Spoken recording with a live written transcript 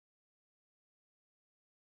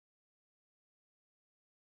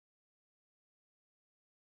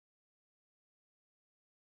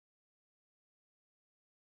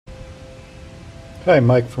Hi,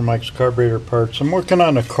 Mike from Mike's Carburetor Parts. I'm working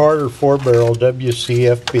on a Carter 4-barrel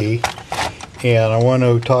WCFB, and I want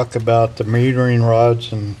to talk about the metering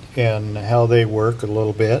rods and how they work a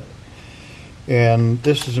little bit. And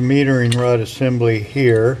this is a metering rod assembly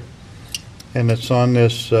here, and it's on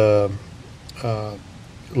this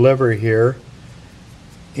lever here.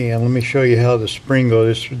 And let me show you how the spring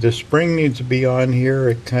goes. The spring needs to be on here.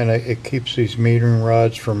 It keeps these metering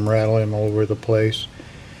rods from rattling all over the place.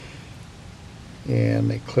 And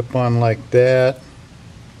they clip on like that,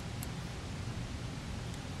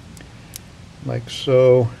 like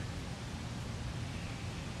so.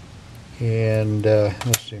 And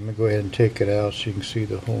let's see, I'm going to go ahead and take it out so you can see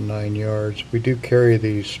the whole 9 yards. We do carry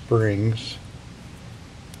these springs.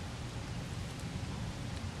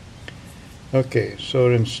 Okay, so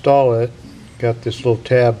to install it, got this little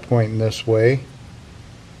tab pointing this way.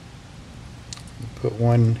 Put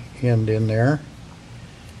one end in there,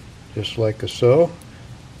 just like so.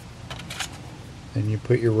 Then you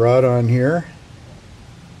put your rod on here.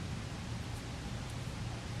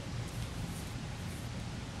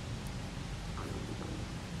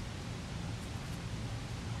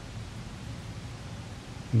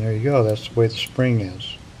 And there you go, that's the way the spring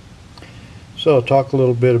is. So I'll talk a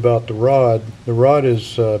little bit about the rod. The rod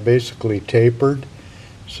is basically tapered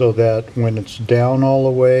so that when it's down all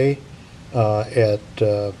the way at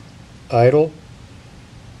idle,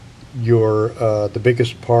 the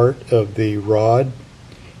biggest part of the rod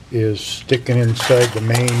is sticking inside the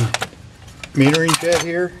main metering jet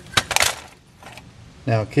here.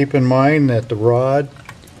 Now keep in mind that the rod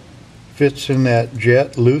fits in that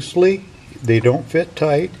jet loosely. They don't fit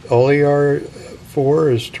tight. All they are for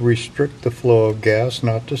is to restrict the flow of gas,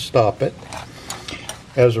 not to stop it.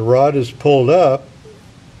 As the rod is pulled up,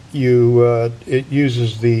 it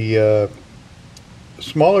uses the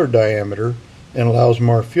smaller diameter and allows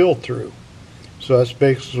more fuel through. So that's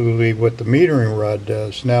basically what the metering rod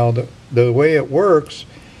does. Now the way it works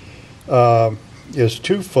is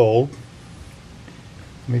twofold.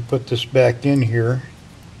 Let me put this back in here.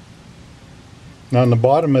 Now on the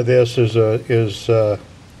bottom of this is it's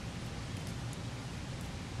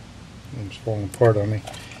falling apart on me.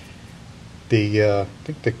 I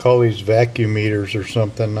think they call these vacuum meters or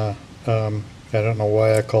something. I don't know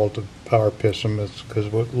why I call it the power piston. It's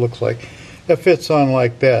because what it looks like. That fits on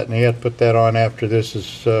like that, and you have to put that on after this is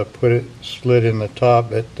slid in the top.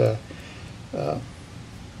 But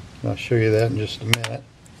I'll show you that in just a minute.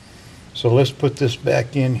 So let's put this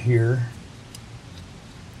back in here.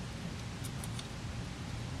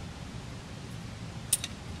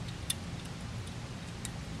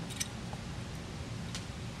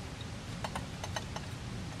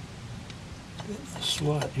 The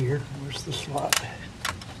slot here. Where's the slot?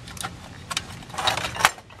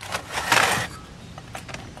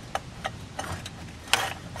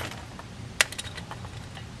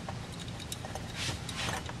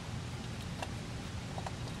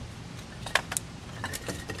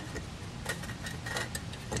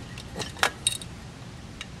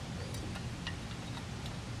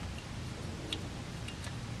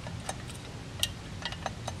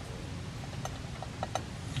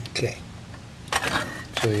 Okay.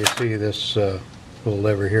 So you see this little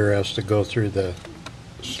lever here has to go through the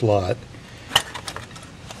slot.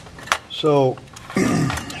 So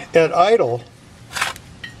at idle,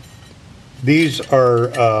 these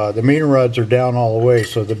are the meter rods are down all the way.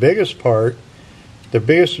 So the biggest part, the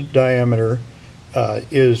biggest diameter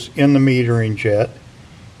is in the metering jet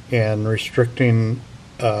and restricting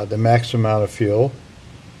the max amount of fuel.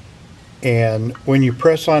 And when you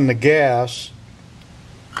press on the gas,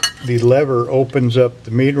 the lever opens up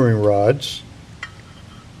the metering rods,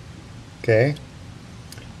 okay,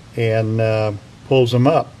 and pulls them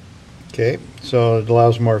up, okay, so it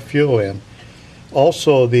allows more fuel in.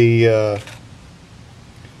 Also, the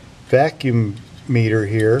vacuum meter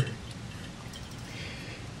here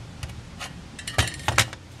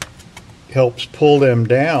helps pull them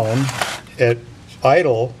down. At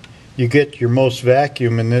idle, you get your most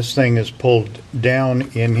vacuum, and this thing is pulled down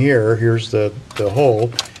in here. Here's the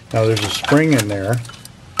hole. Now there's a spring in there,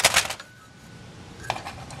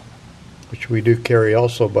 which we do carry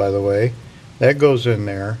also, by the way. That goes in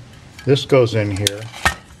there. This goes in here.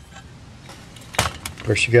 Of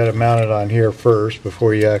course, you got to mount it on here first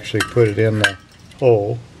before you actually put it in the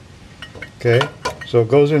hole. Okay, so it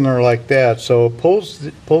goes in there like that. So it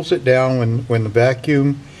pulls it down when the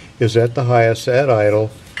vacuum is at the highest at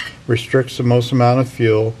idle, restricts the most amount of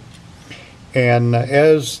fuel, and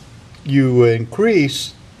as you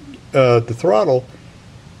increase the throttle,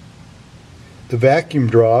 the vacuum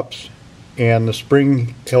drops and the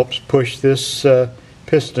spring helps push this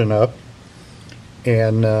piston up,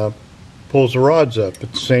 and pulls the rods up.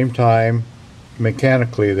 At the same time,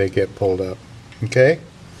 mechanically they get pulled up. Okay,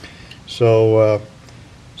 so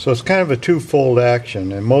it's kind of a twofold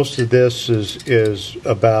action, and most of this is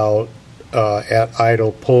about at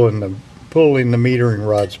idle pulling the metering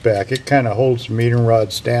rods back. It kind of holds the metering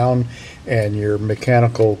rods down, and your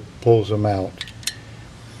mechanical pulls them out.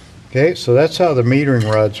 Okay, so that's how the metering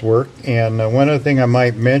rods work. And one other thing I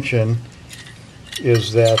might mention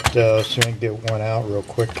is that, so I can get one out real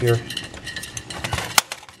quick here.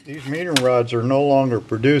 These metering rods are no longer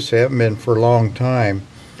produced, they haven't been for a long time,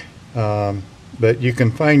 but you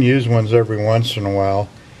can find used ones every once in a while.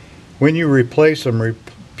 When you replace them, be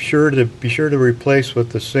sure to replace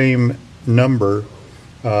with the same number.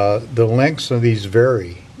 The lengths of these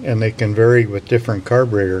vary, and they can vary with different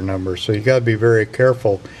carburetor numbers, so you got to be very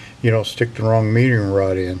careful you don't stick the wrong metering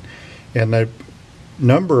rod in. And the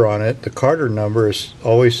number on it, the Carter number, is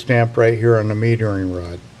always stamped right here on the metering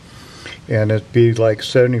rod, and it'd be like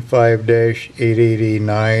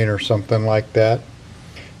 75-889 or something like that.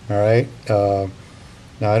 Alright, now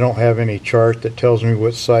I don't have any chart that tells me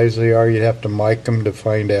what size they are. You'd have to mic them to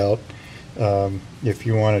find out if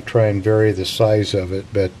you want to try and vary the size of it.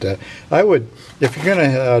 But I would, if you're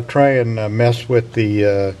going to try and mess with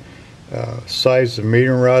the size of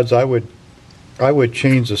metering rods, I would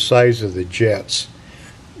change the size of the jets,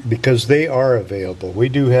 because they are available. We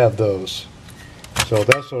do have those. So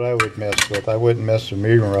that's what I would mess with. I wouldn't mess with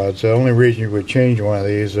metering rods. The only reason you would change one of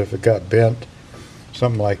these is if it got bent,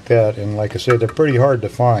 something like that. And like I said, they're pretty hard to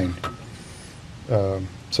find.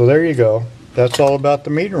 So there you go. That's all about the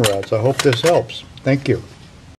metering rods. I hope this helps. Thank you.